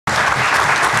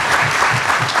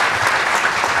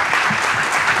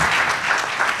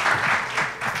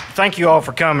Thank you all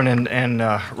for coming, and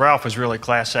Ralph is really a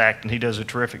class act, and he does a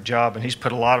terrific job, and he's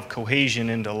put a lot of cohesion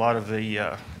into a lot of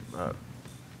the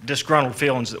disgruntled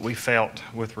feelings that we felt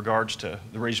with regards to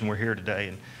the reason we're here today.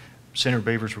 And Senator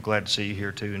Beavers, we're glad to see you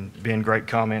here too, and Ben, great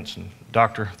comments, and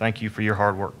Doctor, thank you for your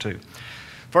hard work too.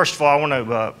 First of all, I want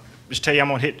to just tell you, I'm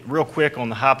going to hit real quick on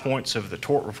the high points of the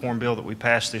tort reform bill that we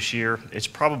passed this year. It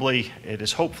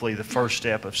is hopefully the first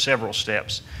step of several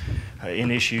steps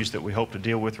in issues that we hope to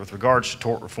deal with regards to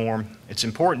tort reform. It's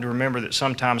important to remember that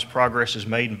sometimes progress is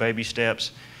made in baby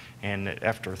steps, and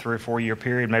after a 3 or 4 year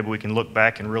period, maybe we can look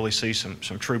back and really see some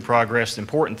true progress. The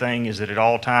important thing is that at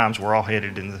all times we're all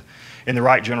headed in the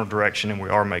right general direction, and we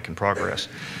are making progress.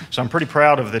 So I'm pretty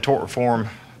proud of the tort reform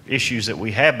issues that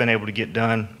we have been able to get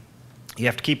done. You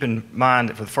have to keep in mind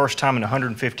that for the first time in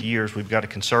 150 years, we've got a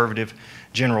conservative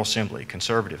General Assembly,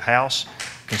 conservative House,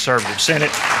 conservative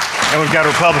Senate, and we've got a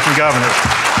Republican governor.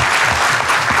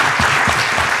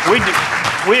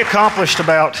 We accomplished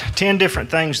about 10 different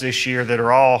things this year that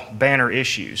are all banner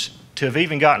issues. To have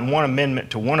even gotten one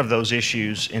amendment to one of those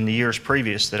issues in the years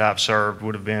previous that I've served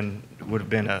would have been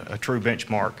a true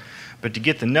benchmark. But to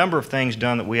get the number of things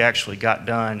done that we actually got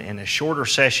done in a shorter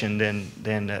session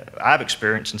than I've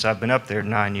experienced since I've been up there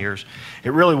 9 years, it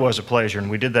really was a pleasure, and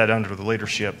we did that under the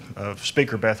leadership of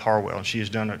Speaker Beth Harwell, and she has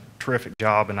done a terrific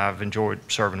job, and I've enjoyed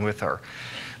serving with her.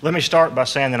 Let me start by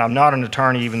saying that I'm not an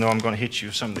attorney, even though I'm going to hit you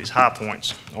with some of these high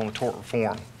points on the tort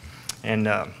reform. And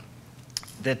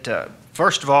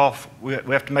first of all, we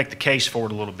have to make the case for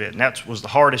it a little bit, and that was the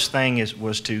hardest thing,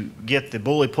 was to get the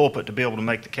bully pulpit to be able to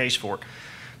make the case for it.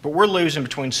 But we're losing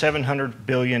between $700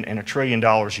 billion and $1 trillion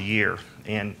a year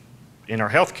in our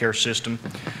healthcare system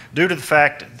due to the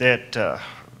fact that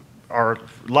our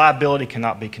liability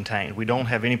cannot be contained. We don't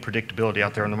have any predictability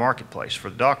out there in the marketplace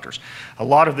for the doctors. A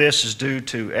lot of this is due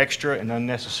to extra and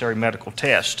unnecessary medical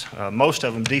tests, most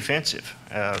of them defensive.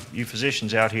 You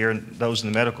physicians out here and those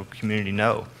in the medical community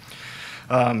know.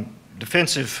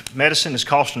 Defensive medicine is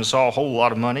costing us all a whole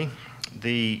lot of money.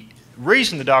 The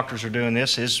reason the doctors are doing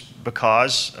this is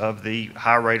because of the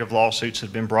high rate of lawsuits that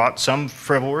have been brought, some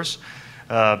frivolous,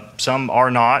 some are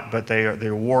not, but the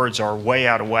awards are way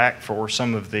out of whack for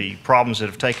some of the problems that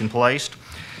have taken place.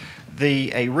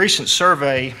 A recent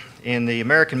survey in the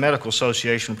American Medical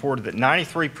Association reported that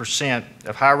 93%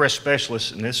 of high-risk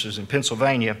specialists, and this was in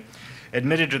Pennsylvania,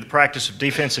 admitted to the practice of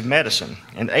defensive medicine,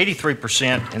 and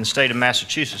 83% in the state of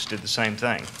Massachusetts did the same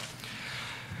thing.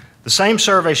 The same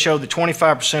survey showed that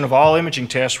 25% of all imaging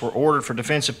tests were ordered for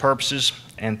defensive purposes,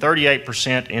 and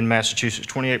 38% in Massachusetts,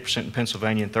 28% in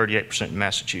Pennsylvania, and 38% in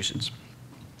Massachusetts.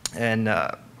 And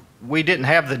we didn't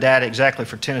have the data exactly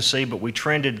for Tennessee, but we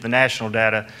trended the national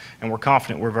data, and we're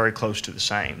confident we're very close to the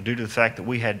same due to the fact that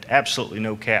we had absolutely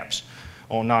no caps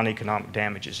on non-economic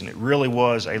damages, and it really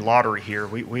was a lottery here.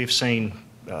 We've seen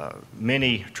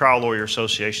many trial lawyer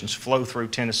associations flow through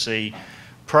Tennessee,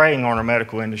 preying on our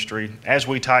medical industry. As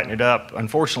we tighten it up,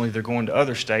 unfortunately, they're going to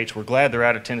other states. We're glad they're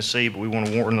out of Tennessee, but we want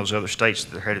to warn those other states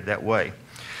that they're headed that way.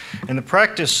 And the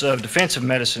practice of defensive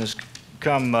medicine has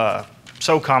become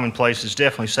so commonplace, it's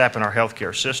definitely sapping our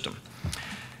healthcare system.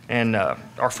 And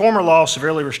our former law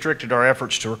severely restricted our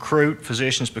efforts to recruit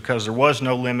physicians because there was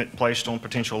no limit placed on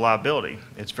potential liability.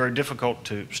 It's very difficult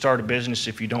to start a business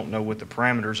if you don't know what the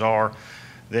parameters are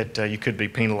that you could be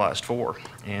penalized for.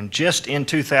 And just in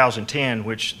 2010,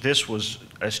 which this was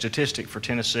a statistic for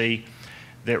Tennessee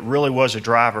that really was a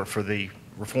driver for the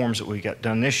reforms that we got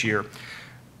done this year,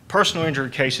 personal injury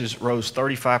cases rose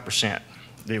 35%,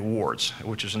 the awards,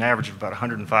 which is an average of about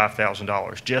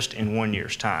 $105,000 just in 1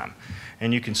 year's time.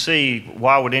 And you can see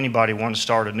why would anybody want to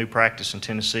start a new practice in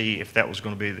Tennessee if that was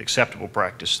going to be the acceptable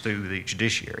practice through the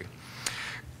judiciary.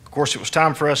 Of course, it was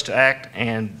time for us to act,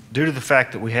 and due to the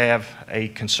fact that we have a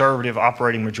conservative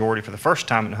operating majority for the first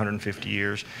time in 150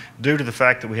 years, due to the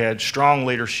fact that we had strong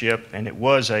leadership, and it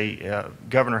was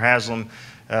Governor Haslam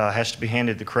has to be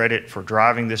handed the credit for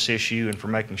driving this issue and for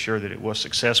making sure that it was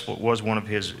successful. It was one of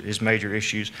his major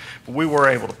issues, but we were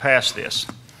able to pass this.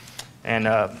 And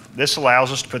this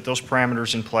allows us to put those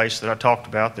parameters in place that I talked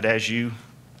about, that as you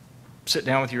sit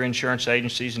down with your insurance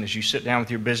agencies and as you sit down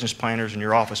with your business planners and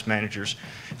your office managers,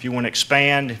 if you want to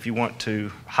expand, if you want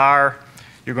to hire,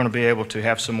 you're going to be able to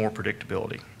have some more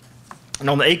predictability. And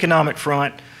on the economic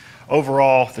front,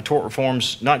 Overall, the tort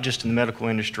reforms, not just in the medical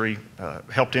industry,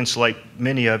 helped insulate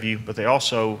many of you, but they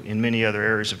also, in many other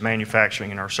areas of manufacturing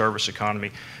and our service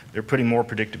economy, they're putting more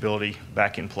predictability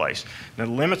back in place. Now,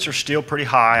 the limits are still pretty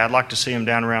high. I'd like to see them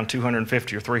down around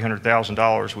 $250,000 or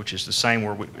 $300,000, which is the same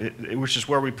which is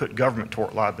where we put government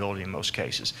tort liability in most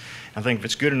cases. I think if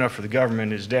it's good enough for the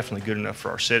government, it's definitely good enough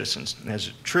for our citizens. And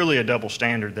there's truly a double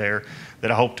standard there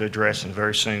that I hope to address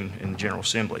very soon in the General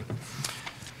Assembly.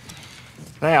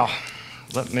 Now,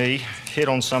 let me hit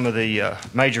on some of the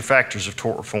major factors of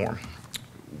tort reform.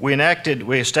 We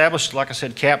established, like I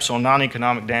said, caps on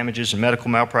non-economic damages and medical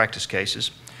malpractice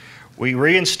cases. We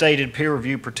reinstated peer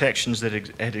review protections that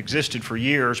had existed for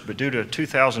years, but due to a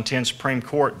 2010 Supreme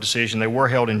Court decision, they were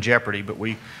held in jeopardy, but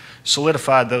we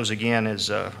solidified those again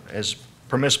as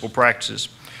permissible practices.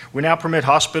 We now permit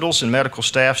hospitals and medical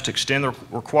staffs to extend their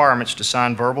requirements to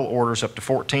sign verbal orders up to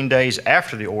 14 days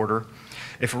after the order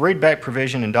if a readback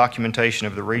provision and documentation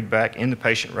of the readback in the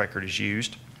patient record is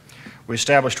used. We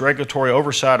established regulatory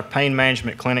oversight of pain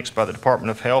management clinics by the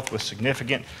Department of Health with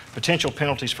significant potential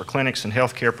penalties for clinics and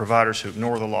healthcare providers who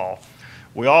ignore the law.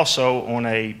 We also, on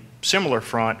a similar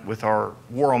front with our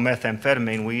war on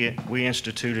methamphetamine, we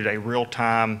instituted a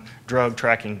real-time drug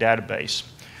tracking database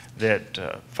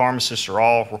that pharmacists are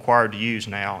all required to use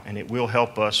now, and it will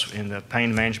help us in the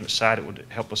pain management side. It would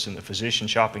help us in the physician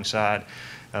shopping side.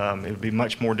 It would be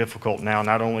much more difficult now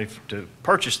not only to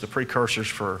purchase the precursors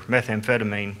for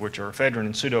methamphetamine, which are ephedrine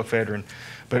and pseudoephedrine,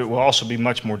 but it will also be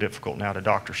much more difficult now to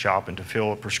doctor shop and to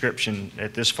fill a prescription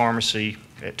at this pharmacy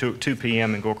at 2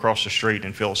 p.m. and go across the street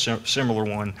and fill a similar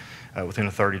one within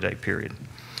a 30-day period.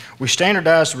 We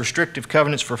standardized the restrictive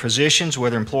covenants for physicians,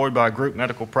 whether employed by a group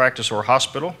medical practice or a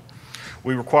hospital.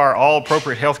 We require all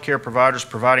appropriate health care providers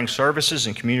providing services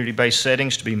in community-based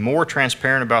settings to be more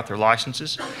transparent about their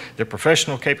licenses, their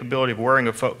professional capability of wearing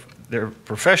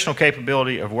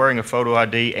a photo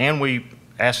ID, and we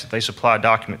ask that they supply a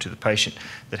document to the patient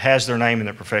that has their name and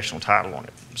their professional title on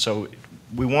it. So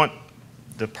we want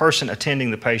the person attending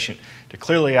the patient to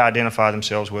clearly identify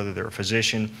themselves, whether they're a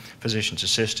physician, physician's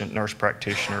assistant, nurse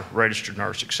practitioner, registered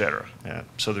nurse, etc.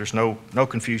 So there's no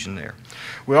confusion there.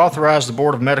 We authorize the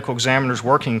Board of Medical Examiners,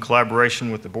 working in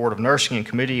collaboration with the Board of Nursing and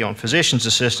Committee on Physician's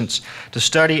Assistants, to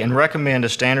study and recommend a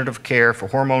standard of care for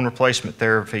hormone replacement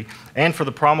therapy and for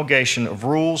the promulgation of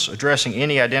rules addressing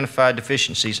any identified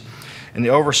deficiencies in the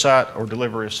oversight or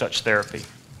delivery of such therapy.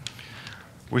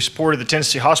 We supported the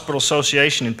Tennessee Hospital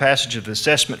Association in passage of the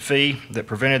assessment fee that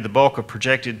prevented the bulk of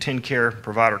projected TennCare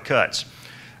provider cuts,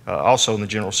 also in the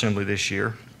General Assembly this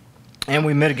year. And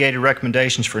we mitigated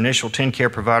recommendations for initial TennCare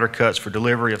provider cuts for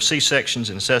delivery of C-sections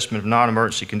and assessment of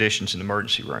non-emergency conditions in the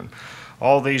emergency room.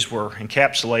 All these were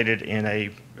encapsulated in a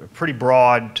pretty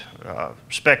broad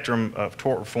spectrum of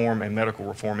tort reform and medical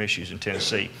reform issues in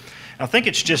Tennessee. And I think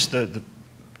it's just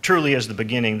truly as the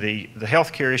beginning. The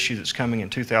health care issue that's coming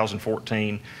in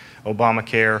 2014,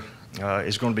 ObamaCare,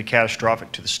 is going to be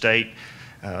catastrophic to the state.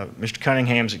 Mr.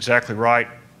 Cunningham's exactly right,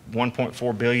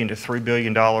 $1.4 billion to $3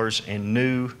 billion in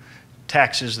new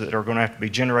taxes that are going to have to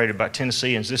be generated by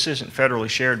Tennesseans. This isn't federally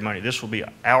shared money. This will be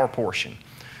our portion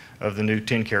of the new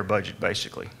TennCare budget,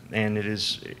 basically. And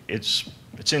it's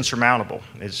insurmountable.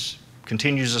 It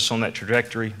continues us on that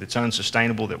trajectory that's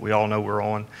unsustainable that we all know we're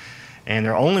on. And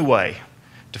their only way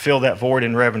to fill that void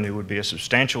in revenue would be a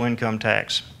substantial income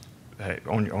tax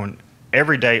on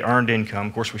everyday earned income.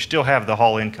 Of course, we still have the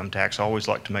Hall income tax. I always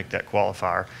like to make that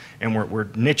qualifier. And we're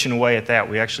niching away at that.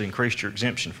 We actually increased your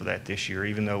exemption for that this year,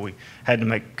 even though we had to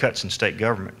make cuts in state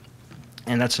government.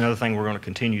 And that's another thing we're going to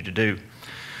continue to do.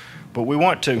 But we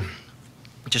want to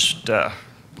just, let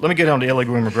me get on to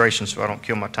illegal immigration so I don't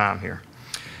kill my time here.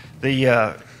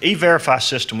 The E-Verify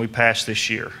system we passed this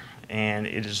year, and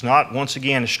it is not, once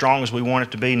again, as strong as we want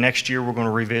it to be. Next year, we're going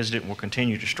to revisit it, and we'll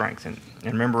continue to strengthen it.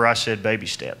 And remember, I said baby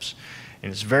steps. And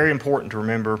it's very important to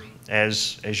remember,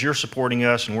 as you're supporting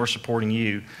us and we're supporting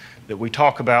you, that we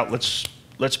talk about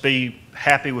let's be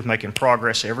happy with making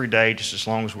progress every day, just as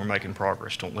long as we're making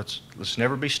progress. Let's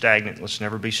never be stagnant. Let's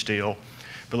never be still.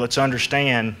 But let's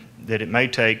understand that it may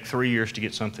take 3 years to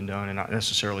get something done and not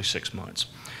necessarily 6 months.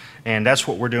 And that's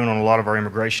what we're doing on a lot of our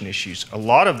immigration issues. A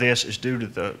lot of this is due to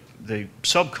the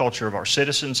subculture of our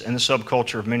citizens and the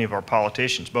subculture of many of our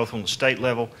politicians, both on the state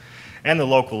level and the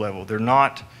local level. They're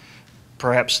not,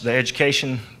 perhaps the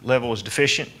education level is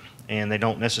deficient and they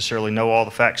don't necessarily know all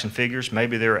the facts and figures.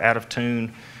 Maybe they're out of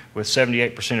tune with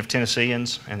 78% of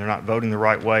Tennesseans and they're not voting the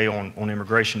right way on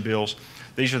immigration bills.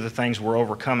 These are the things we're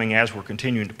overcoming as we're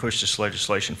continuing to push this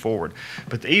legislation forward.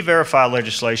 But the E-Verify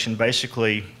legislation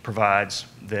basically provides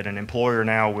that an employer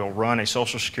now will run a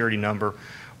Social Security number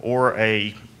or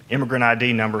a immigrant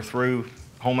ID number through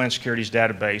Homeland Security's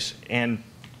database and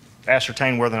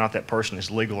ascertain whether or not that person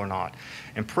is legal or not.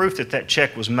 And proof that that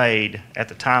check was made at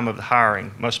the time of the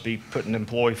hiring must be put in the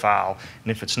employee file.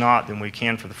 And if it's not, then we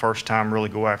can, for the first time, really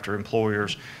go after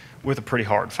employers with a pretty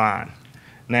hard fine.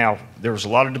 Now, there was a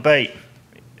lot of debate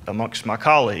amongst my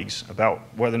colleagues about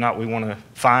whether or not we want to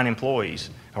fine employees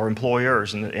or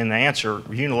employers, and the answer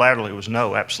unilaterally was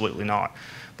no, absolutely not.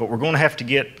 But we're going to have to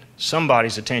get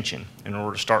somebody's attention in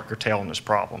order to start curtailing this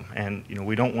problem. And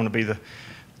we don't want to be the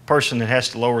person that has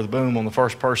to lower the boom on the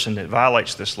first person that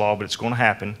violates this law, but it's going to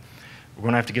happen. We're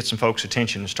going to have to get some folks'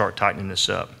 attention and start tightening this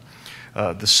up.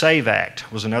 The SAVE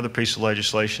Act was another piece of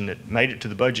legislation that made it to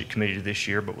the Budget Committee this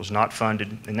year but was not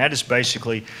funded, and that is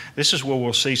basically, this is where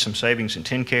we'll see some savings in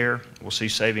TennCare, we'll see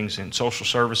savings in social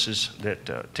services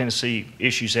that Tennessee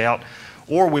issues out,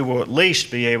 or we will at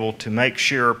least be able to make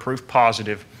sure, proof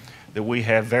positive, that we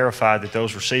have verified that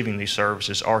those receiving these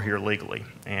services are here legally.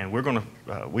 And we're going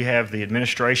to, we have the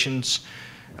administration's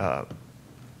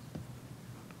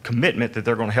commitment that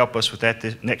they're going to help us with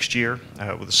that next year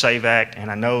with the SAVE Act,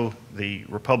 and I know the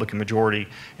Republican majority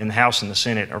in the House and the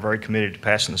Senate are very committed to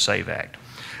passing the SAVE Act.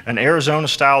 An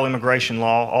Arizona-style immigration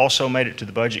law also made it to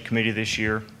the Budget Committee this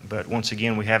year, but once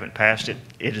again, we haven't passed it.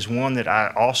 It is one that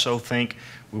I also think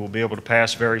we will be able to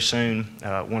pass very soon.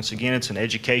 Once again, it's an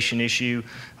education issue.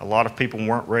 A lot of people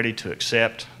weren't ready to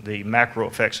accept the macro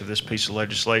effects of this piece of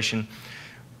legislation.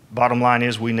 Bottom line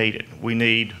is we need it. We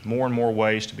need more and more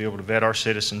ways to be able to vet our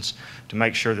citizens, to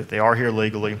make sure that they are here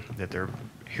legally, that they're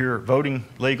here voting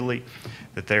legally,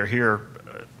 that they're here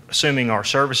assuming our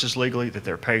services legally, that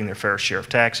they're paying their fair share of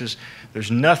taxes.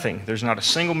 There's not a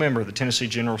single member of the Tennessee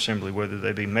General Assembly, whether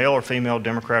they be male or female,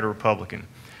 Democrat or Republican,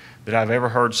 that I've ever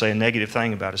heard say a negative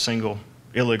thing about a single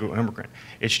illegal immigrant.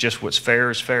 It's just what's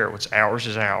fair is fair, what's ours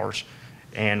is ours,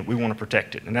 and we want to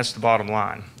protect it, and that's the bottom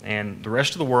line. And the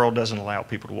rest of the world doesn't allow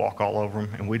people to walk all over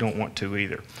them, and we don't want to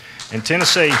either. In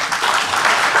Tennessee,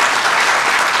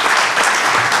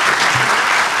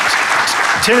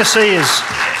 Tennessee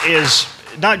is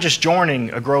not just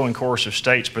joining a growing chorus of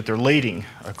states, but they're leading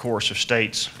a chorus of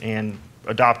states in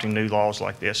adopting new laws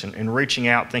like this and reaching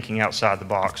out, thinking outside the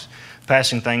box,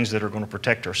 passing things that are going to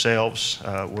protect ourselves.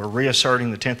 We're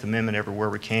reasserting the 10th Amendment everywhere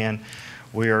we can.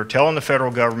 We are telling the federal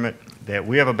government that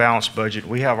we have a balanced budget,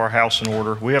 we have our house in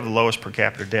order, we have the lowest per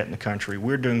capita debt in the country.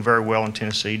 We're doing very well in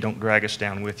Tennessee. Don't drag us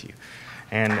down with you.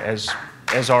 And as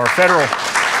our federal,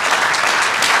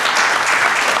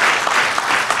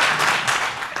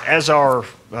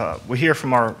 we hear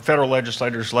from our federal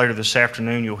legislators later this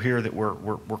afternoon, you'll hear that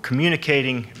we're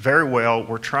communicating very well.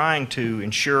 We're trying to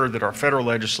ensure that our federal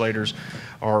legislators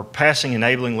are passing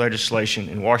enabling legislation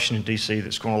in Washington, D.C.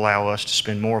 that's going to allow us to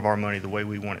spend more of our money the way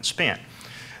we want it spent.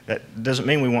 That doesn't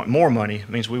mean we want more money, it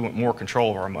means we want more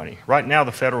control of our money. Right now,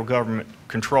 the federal government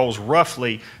controls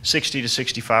roughly 60 to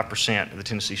 65% of the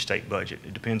Tennessee state budget.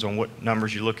 It depends on what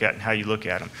numbers you look at and how you look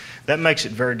at them. That makes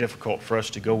it very difficult for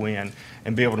us to go in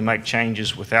and be able to make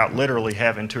changes without literally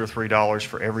having $2 or $3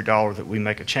 for every dollar that we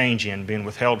make a change in being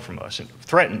withheld from us, and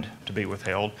threatened to be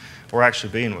withheld or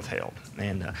actually being withheld.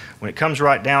 And when it comes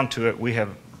right down to it, we have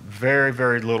very,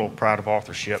 very little pride of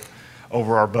authorship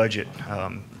over our budget.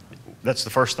 That's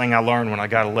the first thing I learned when I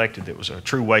got elected. That was a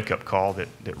true wake-up call that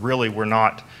really we're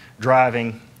not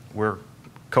driving, we're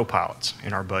co-pilots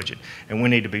in our budget, and we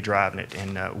need to be driving it.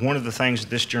 And one of the things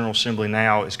that this General Assembly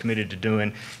now is committed to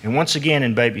doing, and once again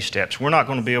in baby steps, we're not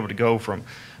going to be able to go from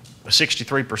a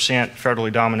 63%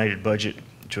 federally dominated budget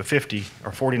to a 50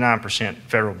 or 49%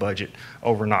 federal budget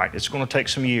overnight. It's going to take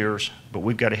some years, but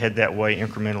we've got to head that way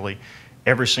incrementally.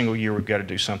 Every single year we've got to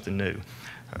do something new.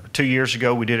 2 years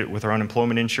ago, we did it with our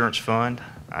unemployment insurance fund.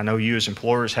 I know you as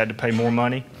employers had to pay more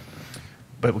money,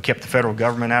 but we kept the federal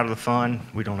government out of the fund.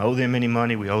 We don't owe them any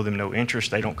money. We owe them no interest.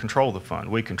 They don't control the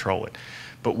fund. We control it.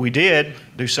 But we did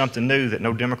do something new that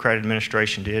no Democrat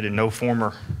administration did and no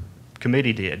former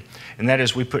committee did, and that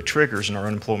is we put triggers in our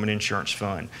unemployment insurance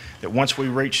fund that once we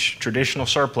reach traditional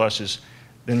surpluses,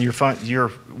 then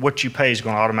what you pay is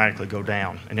going to automatically go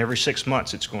down, and every 6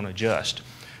 months it's going to adjust.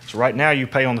 So right now you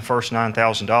pay on the first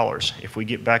 $9,000. If we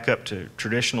get back up to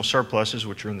traditional surpluses,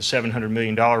 which are in the $700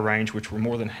 million range, which we're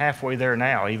more than halfway there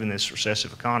now, even in this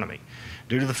recessive economy,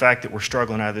 due to the fact that we're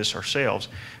struggling out of this ourselves,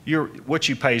 what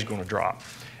you pay is going to drop.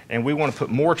 And we want to put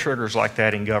more triggers like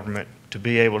that in government to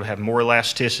be able to have more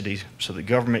elasticity so that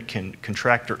government can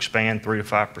contract or expand 3 to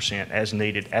 5% as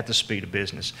needed at the speed of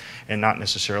business and not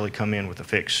necessarily come in with a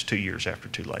fix 2 years after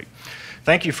too late.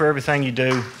 Thank you for everything you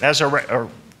do.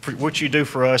 For what you do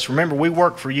for us. Remember, we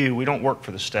work for you. We don't work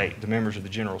for the state, the members of the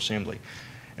General Assembly.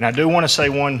 And I do want to say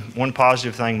one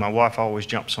positive thing. My wife always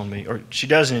jumps on me, or she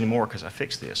doesn't anymore because I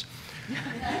fixed this.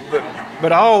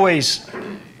 But I always,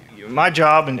 my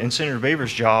job and Senator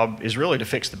Beaver's job is really to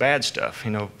fix the bad stuff.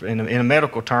 You know, in a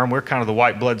medical term, we're kind of the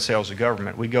white blood cells of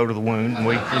government. We go to the wound and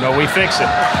we fix it.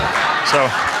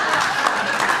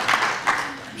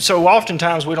 So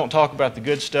oftentimes we don't talk about the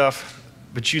good stuff,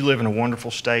 but you live in a wonderful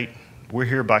state. We're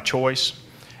here by choice,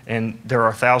 and there are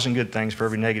 1,000 good things for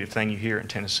every negative thing you hear in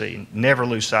Tennessee. And never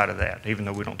lose sight of that, even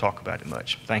though we don't talk about it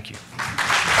much. Thank you.